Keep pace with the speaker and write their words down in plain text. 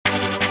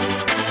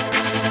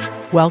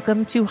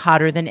Welcome to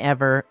Hotter Than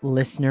Ever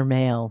Listener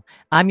Mail.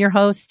 I'm your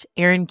host,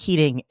 Erin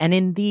Keating, and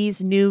in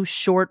these new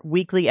short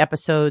weekly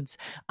episodes,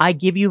 I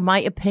give you my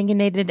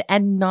opinionated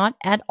and not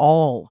at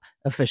all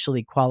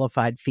officially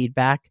qualified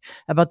feedback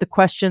about the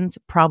questions,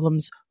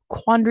 problems,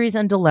 quandaries,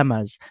 and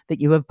dilemmas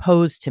that you have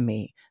posed to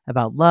me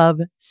about love,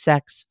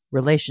 sex,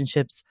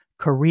 relationships,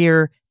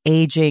 career,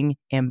 aging,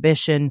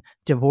 ambition,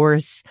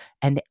 divorce,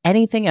 and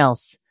anything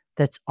else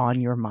that's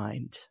on your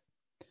mind.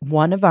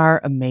 One of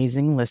our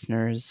amazing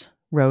listeners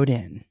wrote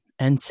in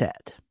and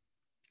said,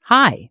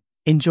 "Hi,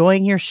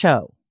 enjoying your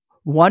show.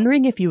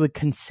 Wondering if you would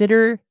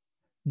consider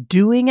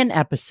doing an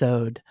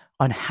episode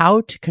on how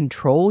to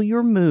control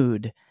your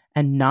mood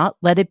and not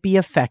let it be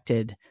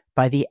affected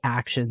by the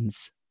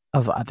actions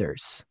of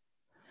others."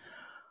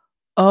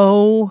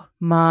 Oh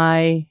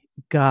my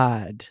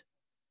God.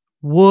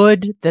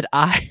 Would that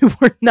I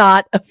were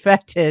not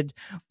affected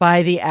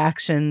by the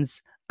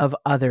actions of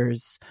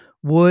others.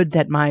 Would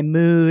that my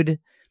mood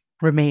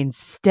remains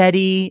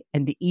steady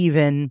and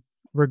even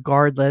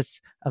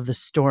regardless of the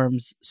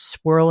storms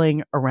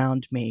swirling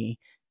around me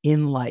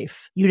in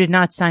life. You did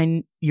not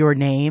sign your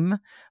name,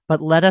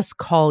 but let us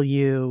call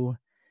you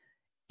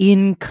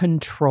In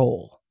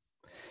Control.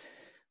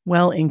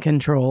 Well, In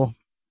Control,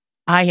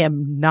 I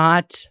am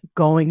not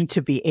going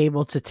to be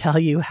able to tell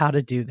you how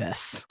to do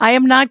this. I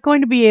am not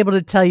going to be able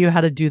to tell you how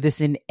to do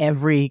this in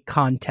every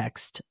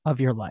context of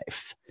your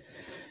life.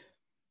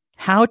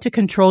 How to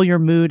control your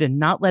mood and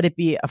not let it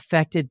be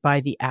affected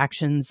by the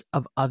actions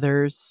of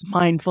others.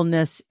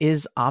 Mindfulness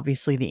is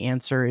obviously the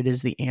answer. It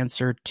is the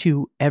answer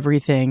to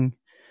everything.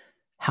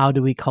 How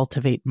do we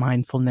cultivate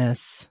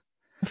mindfulness?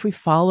 If we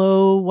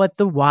follow what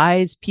the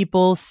wise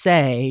people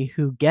say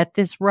who get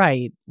this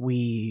right,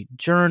 we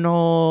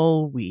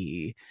journal,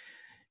 we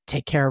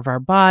take care of our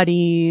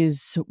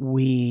bodies,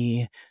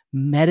 we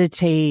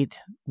meditate,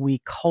 we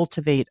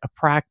cultivate a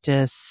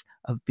practice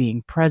of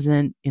being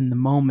present in the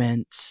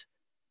moment.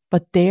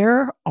 But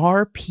there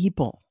are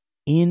people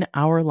in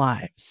our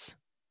lives,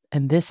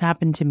 and this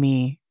happened to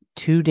me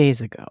 2 days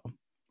ago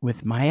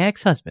with my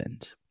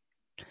ex-husband.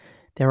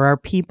 There are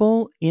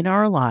people in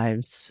our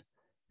lives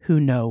who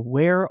know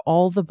where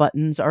all the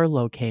buttons are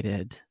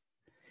located,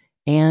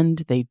 and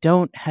they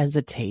don't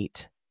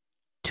hesitate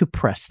to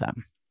press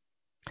them.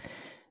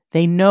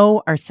 They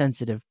know our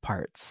sensitive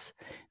parts.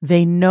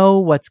 They know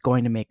what's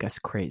going to make us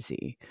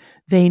crazy.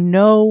 They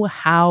know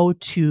how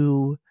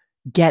to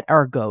get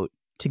our goat,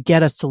 to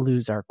get us to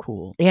lose our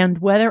cool. And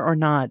whether or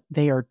not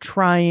they are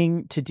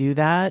trying to do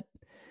that,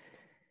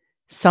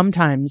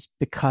 sometimes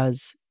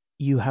because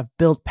you have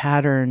built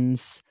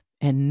patterns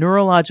and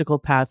neurological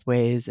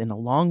pathways in a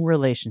long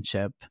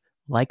relationship,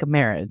 like a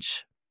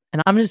marriage.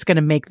 And I'm just going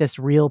to make this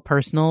real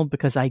personal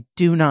because I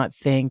do not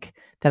think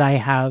that I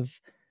have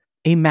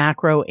a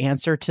macro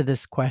answer to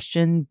this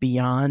question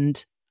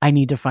beyond I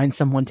need to find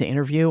someone to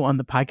interview on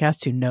the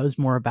podcast who knows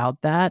more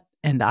about that,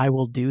 and I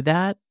will do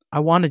that.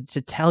 I wanted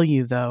to tell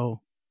you,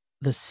 though,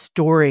 the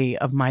story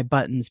of my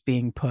buttons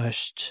being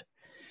pushed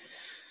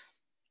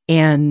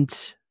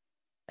and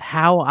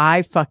how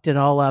I fucked it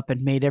all up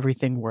and made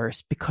everything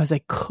worse because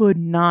I could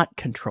not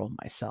control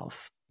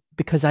myself,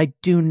 because I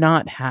do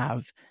not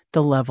have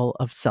the level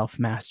of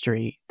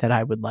self-mastery that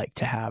I would like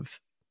to have.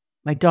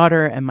 My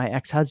daughter and my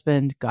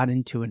ex-husband got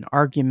into an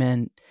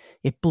argument.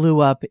 It blew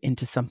up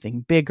into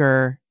something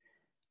bigger.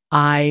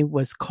 I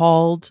was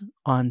called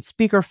on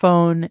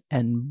speakerphone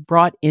and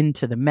brought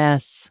into the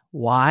mess.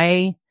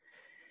 Why?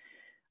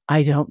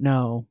 I don't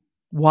know.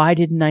 Why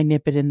didn't I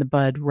nip it in the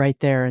bud right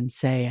there and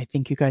say, I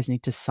think you guys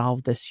need to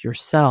solve this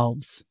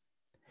yourselves?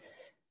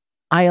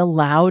 I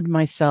allowed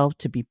myself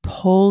to be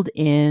pulled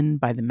in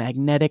by the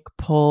magnetic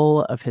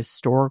pull of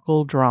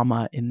historical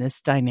drama in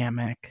this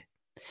dynamic.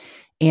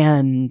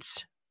 And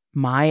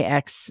my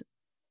ex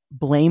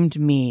blamed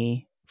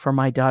me for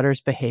my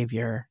daughter's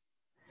behavior,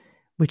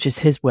 which is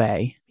his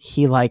way.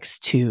 He likes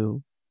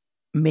to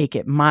make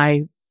it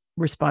my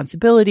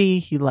responsibility.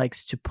 He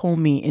likes to pull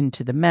me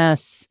into the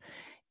mess.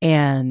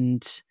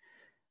 And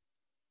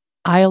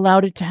I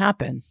allowed it to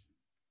happen.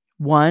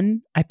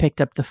 1, I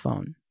picked up the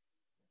phone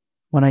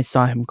when I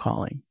saw him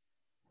calling.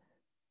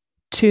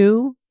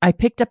 2, I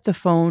picked up the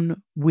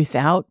phone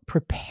without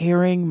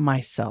preparing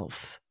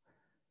myself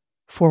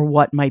for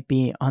what might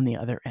be on the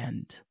other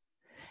end.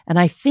 And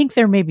I think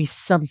there may be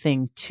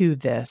something to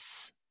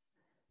this,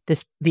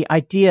 the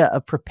idea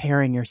of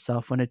preparing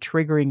yourself when a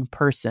triggering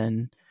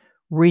person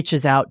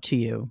reaches out to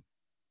you.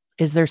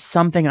 Is there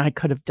something I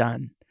could have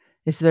done?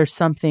 Is there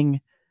something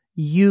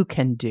you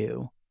can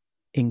do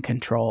in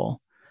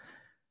control?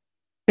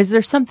 Is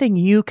there something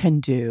you can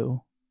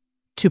do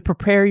to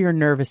prepare your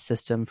nervous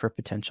system for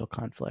potential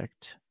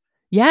conflict?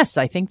 Yes,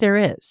 I think there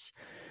is.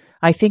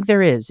 I think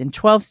there is. In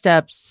 12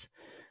 steps,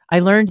 I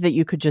learned that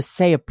you could just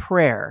say a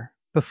prayer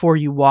before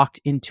you walked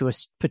into a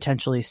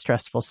potentially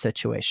stressful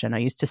situation. I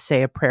used to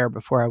say a prayer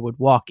before I would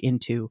walk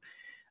into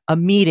a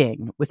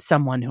meeting with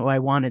someone who I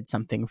wanted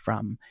something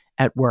from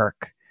at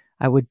work.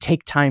 I would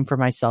take time for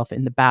myself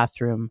in the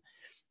bathroom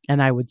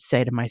and I would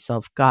say to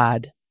myself,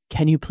 God,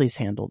 can you please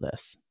handle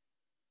this?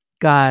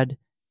 God,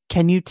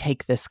 can you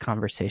take this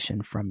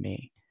conversation from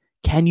me?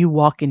 Can you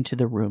walk into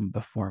the room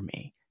before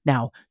me?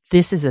 Now,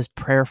 this is as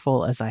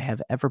prayerful as I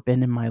have ever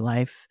been in my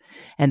life.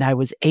 And I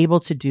was able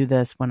to do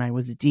this when I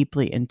was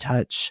deeply in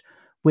touch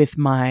with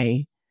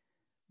my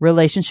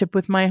relationship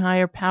with my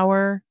higher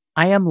power.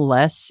 I am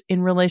less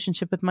in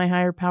relationship with my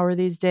higher power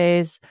these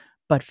days,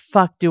 but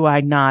fuck, do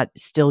I not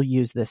still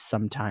use this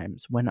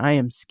sometimes when I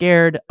am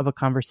scared of a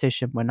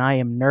conversation, when I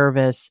am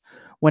nervous.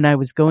 When I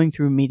was going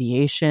through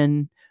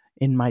mediation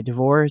in my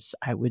divorce,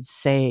 I would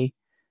say,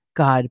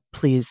 God,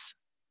 please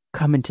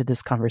come into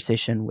this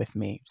conversation with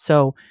me.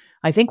 So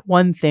I think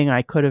one thing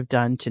I could have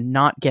done to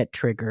not get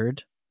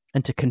triggered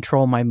and to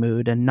control my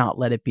mood and not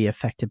let it be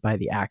affected by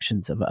the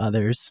actions of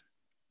others,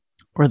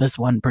 or this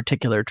one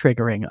particular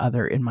triggering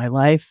other in my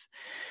life,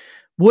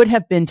 would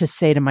have been to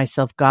say to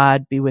myself,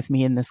 God, be with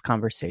me in this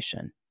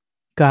conversation.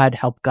 God,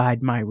 help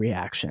guide my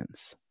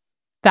reactions.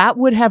 That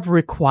would have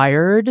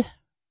required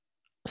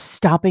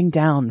stopping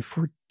down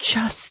for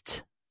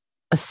just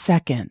a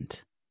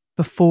second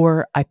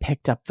before I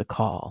picked up the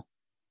call.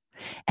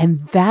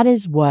 And that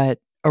is what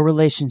a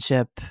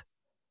relationship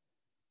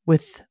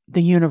with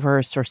the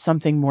universe or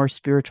something more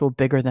spiritual,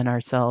 bigger than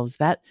ourselves,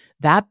 that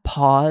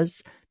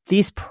pause,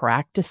 these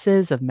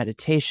practices of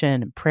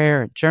meditation and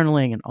prayer and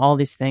journaling and all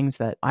these things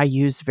that I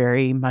use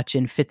very much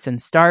in fits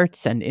and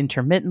starts and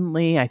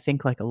intermittently. I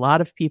think like a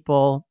lot of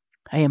people,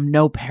 I am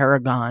no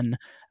paragon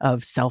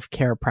of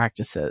self-care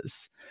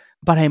practices,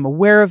 but I am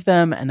aware of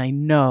them. And I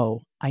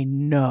know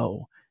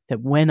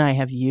that when I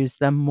have used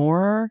them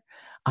more,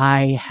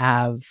 I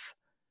have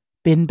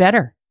been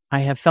better.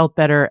 I have felt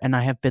better and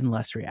I have been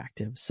less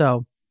reactive.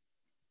 So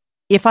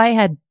if I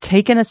had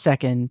taken a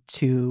second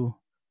to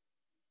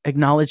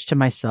acknowledge to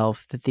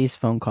myself that these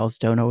phone calls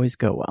don't always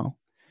go well,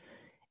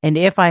 and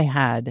if I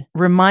had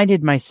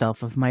reminded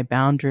myself of my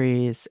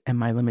boundaries and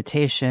my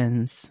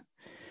limitations,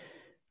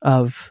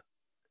 of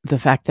the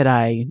fact that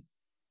I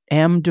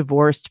am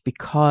divorced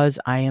because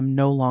I am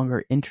no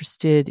longer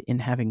interested in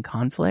having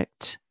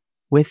conflict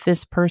with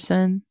this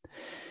person,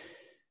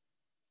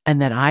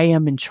 and that I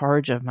am in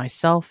charge of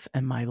myself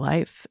and my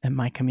life and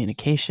my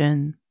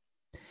communication,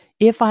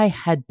 if I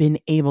had been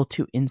able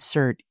to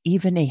insert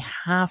even a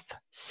half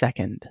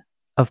second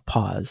of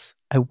pause,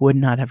 I would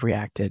not have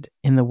reacted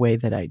in the way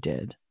that I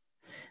did.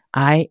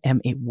 I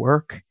am a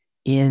work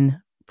in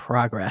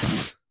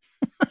progress.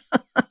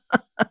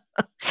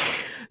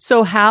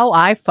 So how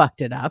I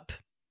fucked it up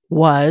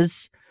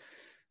was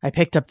I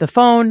picked up the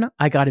phone,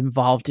 I got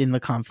involved in the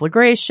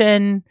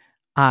conflagration,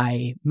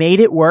 I made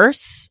it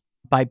worse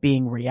by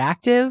being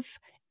reactive.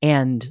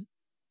 And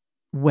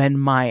when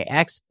my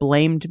ex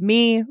blamed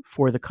me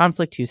for the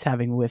conflict he was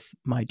having with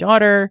my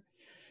daughter,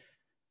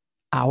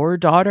 our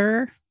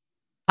daughter,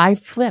 I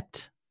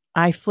flipped.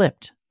 I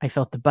felt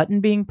the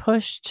button being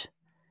pushed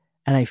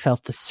and I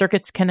felt the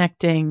circuits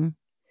connecting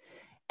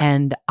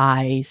and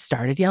I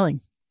started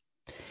yelling.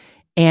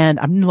 And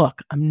I'm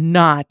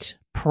not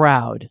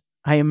proud.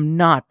 I am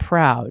not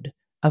proud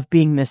of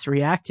being this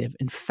reactive.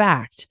 In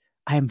fact,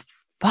 I am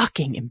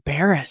fucking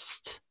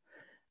embarrassed.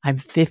 I'm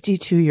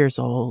 52 years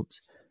old.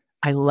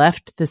 I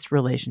left this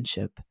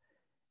relationship,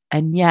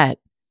 and yet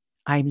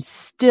I'm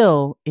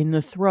still in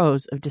the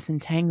throes of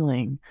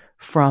disentangling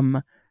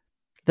from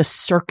the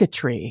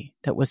circuitry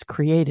that was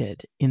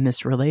created in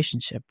this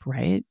relationship,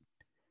 right?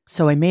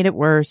 So I made it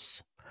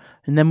worse.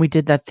 And then we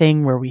did that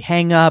thing where we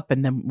hang up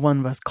and then one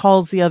of us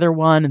calls the other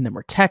one and then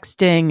we're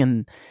texting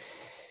and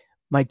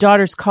my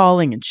daughter's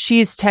calling and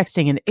she's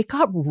texting and it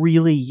got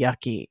really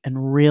yucky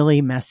and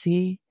really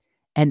messy.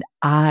 And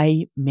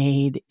I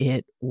made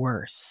it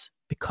worse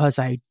because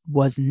I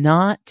was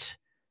not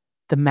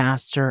the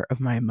master of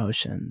my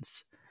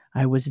emotions.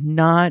 I was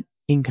not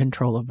in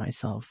control of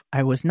myself.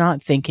 I was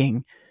not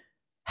thinking,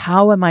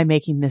 how am I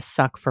making this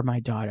suck for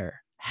my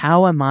daughter?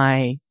 How am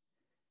I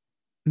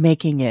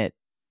making it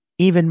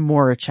even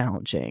more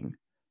challenging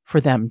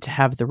for them to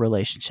have the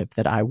relationship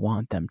that I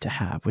want them to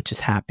have, which is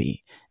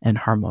happy and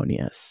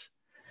harmonious?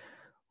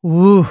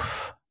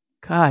 Oof.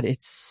 God,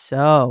 it's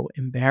so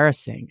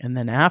embarrassing. And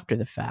then after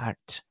the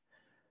fact,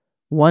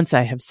 once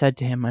I have said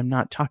to him, I'm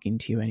not talking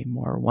to you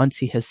anymore, once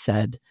he has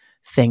said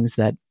things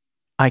that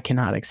I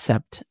cannot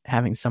accept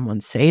having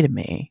someone say to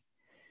me,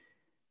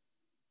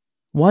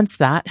 once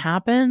that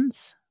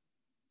happens,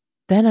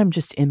 then I'm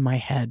just in my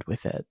head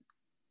with it.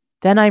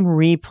 Then I'm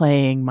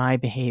replaying my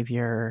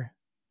behavior.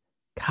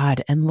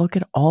 God, and look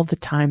at all the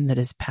time that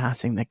is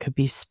passing that could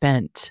be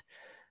spent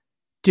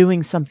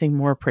doing something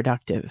more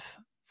productive,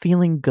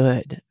 feeling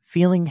good,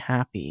 feeling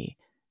happy,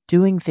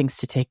 doing things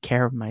to take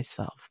care of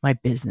myself, my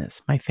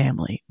business, my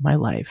family, my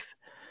life.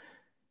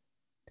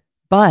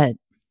 But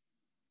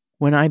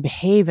when I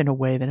behave in a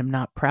way that I'm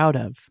not proud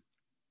of,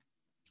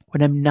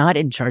 when I'm not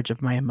in charge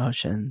of my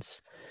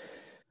emotions,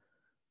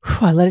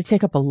 I let it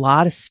take up a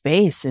lot of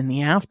space in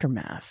the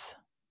aftermath.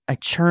 I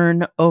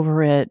churn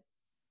over it.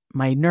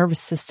 My nervous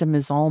system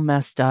is all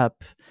messed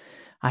up.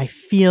 I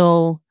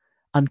feel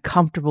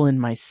uncomfortable in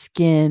my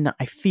skin.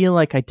 I feel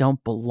like I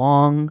don't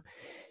belong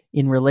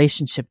in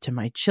relationship to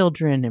my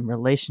children, in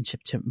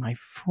relationship to my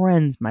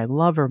friends, my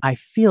lover. I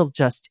feel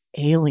just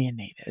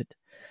alienated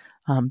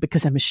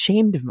because I'm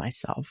ashamed of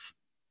myself.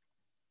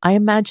 I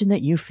imagine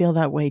that you feel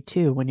that way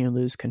too when you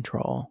lose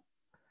control,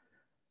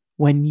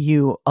 when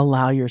you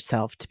allow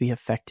yourself to be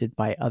affected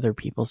by other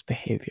people's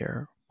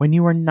behavior, when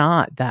you are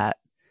not that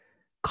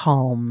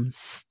calm,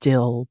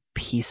 still,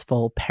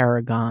 peaceful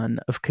paragon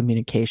of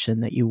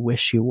communication that you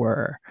wish you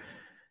were,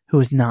 who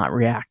is not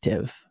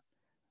reactive,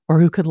 or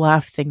who could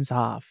laugh things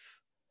off,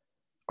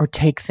 or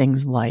take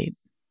things light.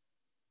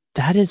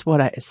 That is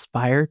what I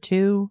aspire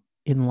to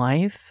in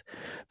life,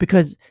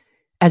 because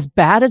as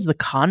bad as the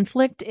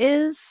conflict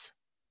is,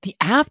 the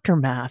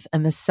aftermath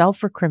and the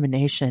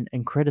self-recrimination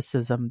and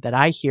criticism that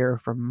I hear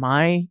from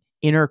my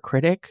inner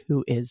critic,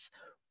 who is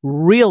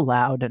real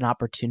loud and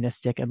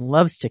opportunistic and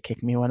loves to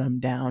kick me when I'm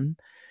down,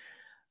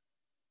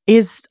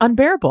 is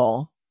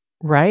unbearable,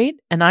 right?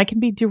 And I can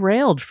be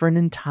derailed for an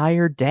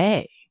entire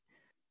day.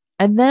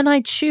 And then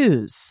I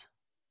choose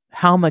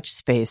how much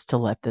space to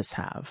let this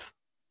have.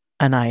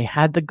 And I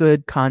had the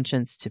good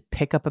conscience to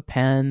pick up a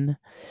pen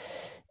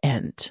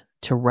and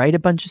to write a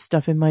bunch of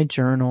stuff in my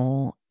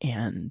journal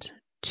and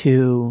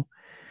to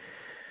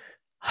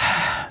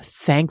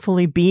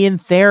thankfully be in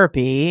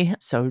therapy.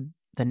 So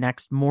the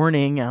next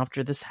morning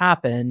after this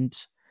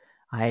happened,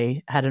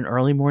 I had an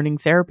early morning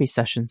therapy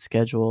session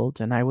scheduled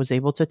and I was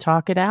able to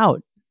talk it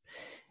out.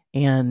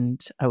 And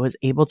I was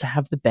able to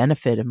have the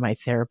benefit of my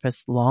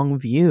therapist's long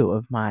view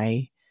of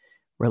my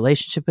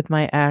relationship with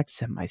my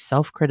ex and my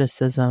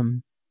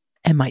self-criticism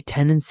and my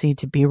tendency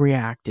to be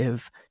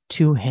reactive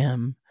to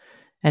him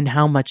and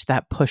how much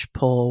that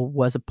push-pull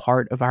was a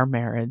part of our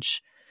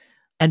marriage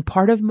and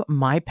part of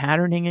my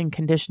patterning and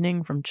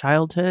conditioning from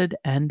childhood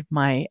and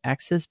my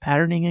ex's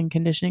patterning and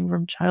conditioning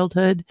from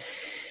childhood.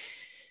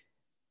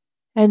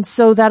 And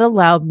so that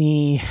allowed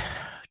me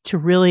to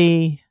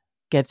really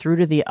get through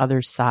to the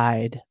other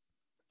side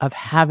of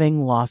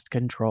having lost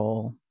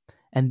control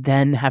and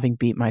then having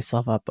beat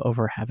myself up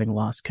over having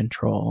lost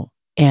control.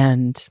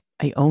 And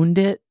I owned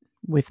it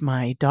with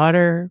my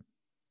daughter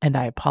and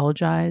I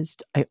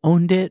apologized. I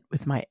owned it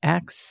with my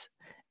ex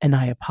and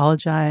I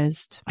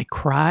apologized. I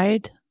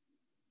cried.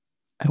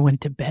 I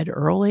went to bed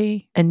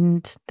early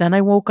and then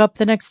I woke up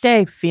the next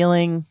day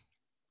feeling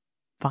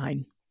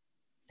fine,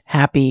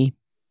 happy,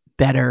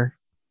 better,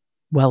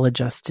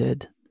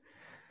 well-adjusted.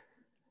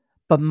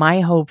 But my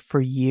hope for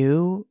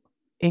you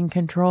in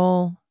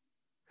control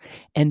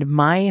and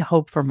my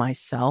hope for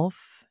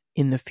myself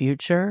in the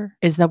future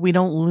is that we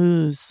don't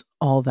lose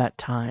all that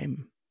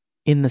time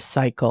in the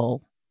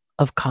cycle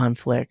of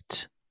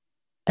conflict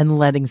and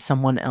letting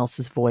someone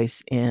else's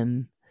voice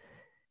in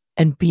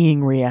and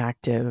being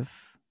reactive.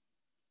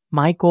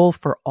 My goal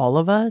for all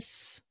of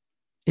us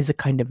is a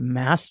kind of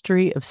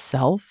mastery of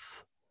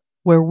self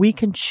where we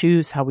can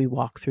choose how we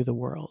walk through the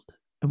world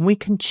and we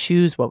can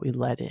choose what we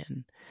let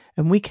in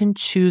and we can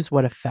choose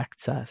what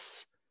affects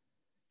us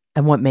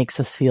and what makes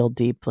us feel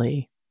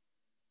deeply.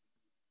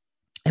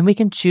 And we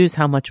can choose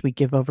how much we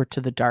give over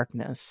to the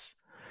darkness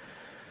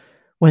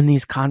when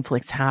these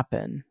conflicts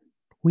happen.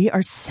 We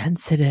are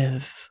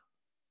sensitive.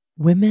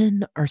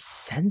 Women are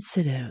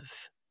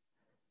sensitive.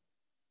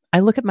 I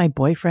look at my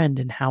boyfriend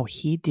and how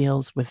he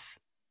deals with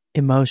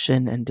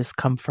emotion and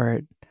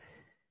discomfort.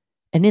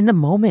 And in the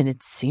moment,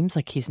 it seems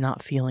like he's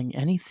not feeling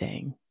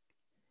anything.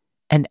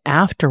 And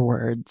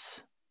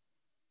afterwards,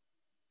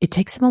 it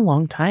takes him a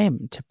long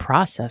time to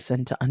process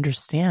and to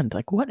understand,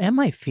 like, what am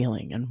I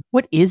feeling? And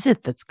what is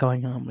it that's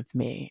going on with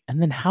me?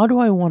 And then how do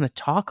I want to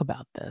talk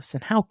about this?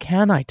 And how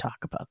can I talk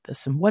about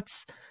this? And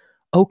what's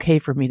okay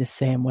for me to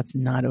say and what's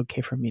not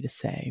okay for me to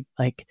say?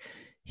 Like,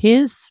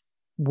 his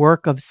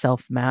work of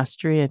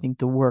self-mastery, I think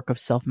the work of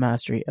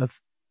self-mastery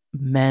of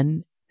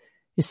men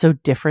is so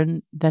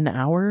different than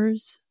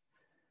ours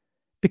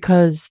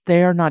because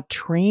they are not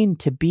trained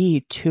to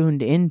be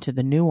tuned into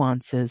the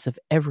nuances of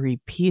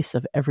every piece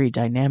of every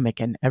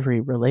dynamic and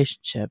every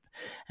relationship.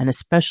 And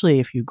especially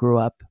if you grew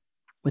up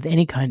with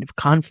any kind of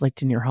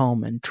conflict in your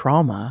home and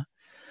trauma,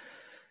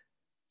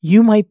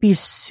 you might be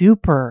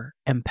super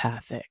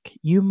empathic.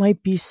 You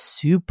might be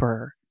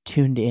super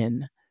tuned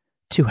in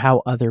to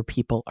how other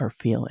people are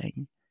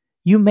feeling.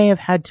 You may have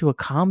had to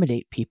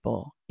accommodate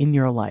people in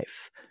your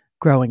life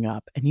growing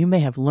up, and you may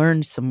have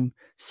learned some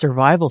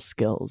survival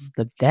skills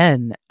that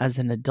then, as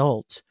an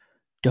adult,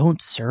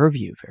 don't serve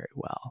you very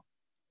well,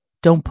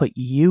 don't put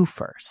you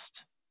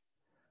first.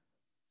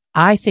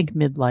 I think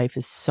midlife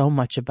is so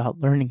much about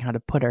learning how to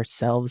put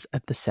ourselves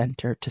at the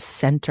center, to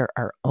center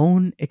our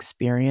own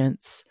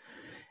experience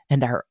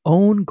and our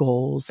own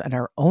goals and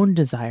our own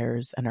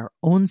desires and our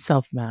own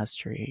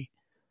self-mastery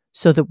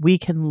so that we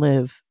can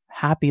live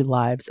happy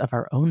lives of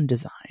our own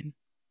design.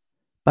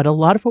 But a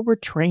lot of what we're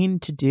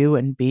trained to do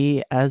and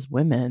be as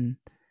women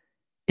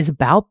is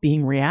about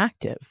being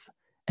reactive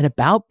and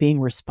about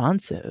being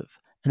responsive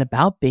and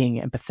about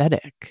being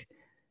empathetic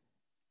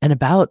and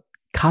about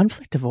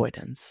conflict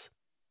avoidance.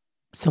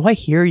 So I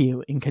hear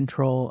you in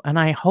control, and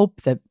I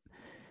hope that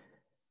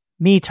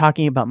me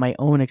talking about my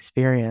own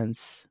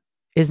experience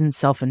isn't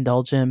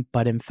self-indulgent,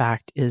 but in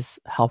fact is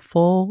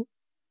helpful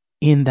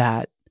in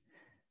that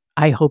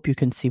I hope you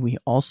can see we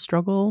all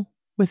struggle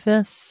with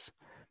this.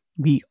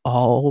 We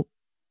all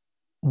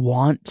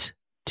want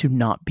to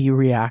not be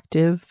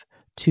reactive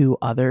to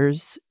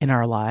others in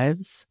our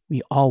lives.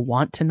 We all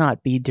want to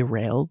not be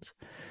derailed.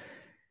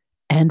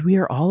 And we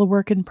are all a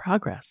work in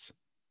progress.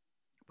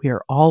 We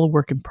are all a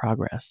work in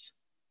progress.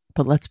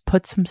 But let's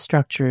put some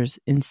structures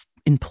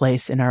in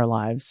place in our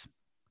lives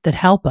that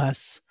help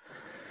us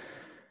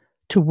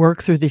to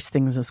work through these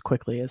things as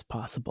quickly as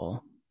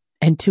possible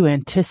and to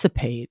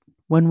anticipate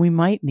when we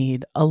might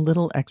need a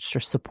little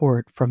extra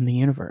support from the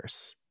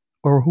universe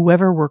or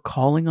whoever we're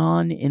calling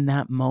on in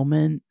that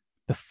moment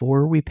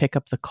before we pick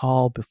up the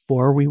call,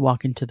 before we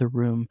walk into the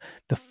room,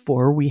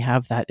 before we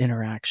have that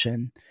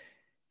interaction,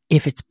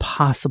 if it's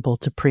possible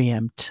to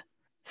preempt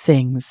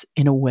things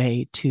in a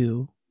way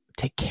to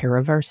take care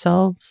of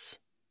ourselves,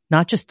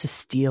 not just to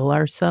steal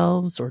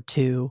ourselves or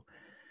to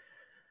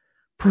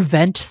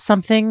prevent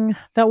something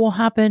that will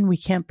happen. We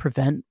can't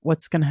prevent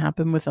what's going to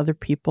happen with other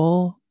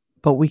people,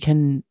 but we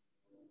can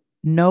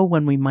know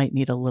when we might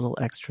need a little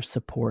extra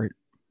support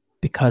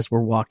because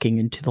we're walking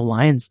into the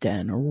lion's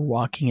den or we're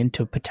walking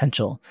into a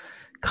potential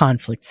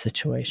conflict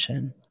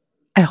situation.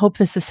 I hope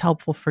this is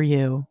helpful for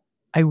you.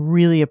 I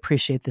really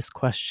appreciate this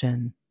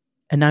question,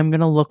 and I'm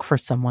going to look for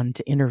someone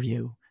to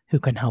interview who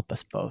can help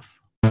us both.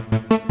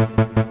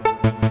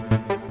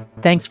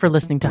 Thanks for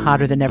listening to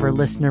Hotter Than Ever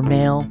Listener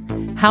Mail.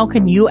 How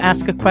can you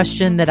ask a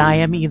question that I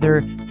am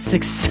either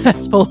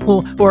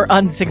successful or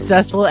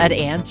unsuccessful at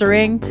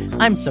answering?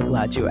 I'm so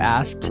glad you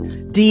asked.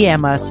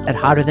 DM us at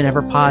Hotter Than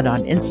Ever Pod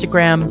on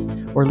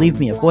Instagram, or leave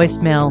me a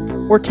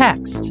voicemail or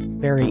text.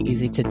 Very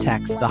easy to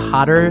text the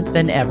Hotter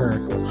Than Ever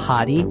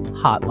Hottie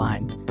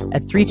Hotline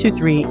at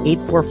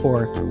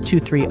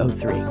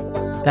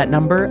 323-844-2303. That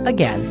number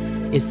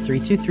again is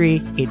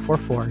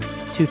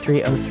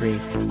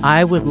 323-844-2303.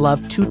 I would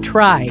love to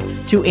try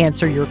to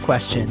answer your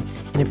question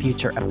in a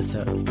future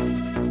episode.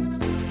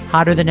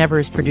 Hotter Than Ever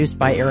is produced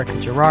by Erica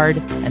Gerard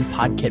and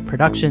Podkit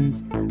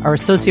Productions. Our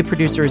associate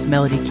producer is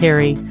Melody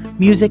Carey.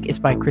 Music is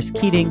by Chris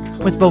Keating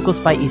with vocals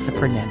by Isa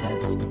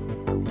Fernandez.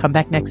 Come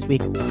back next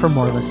week for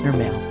more listener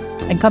mail.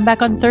 And come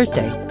back on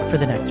Thursday for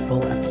the next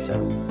full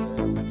episode.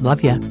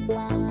 Love ya.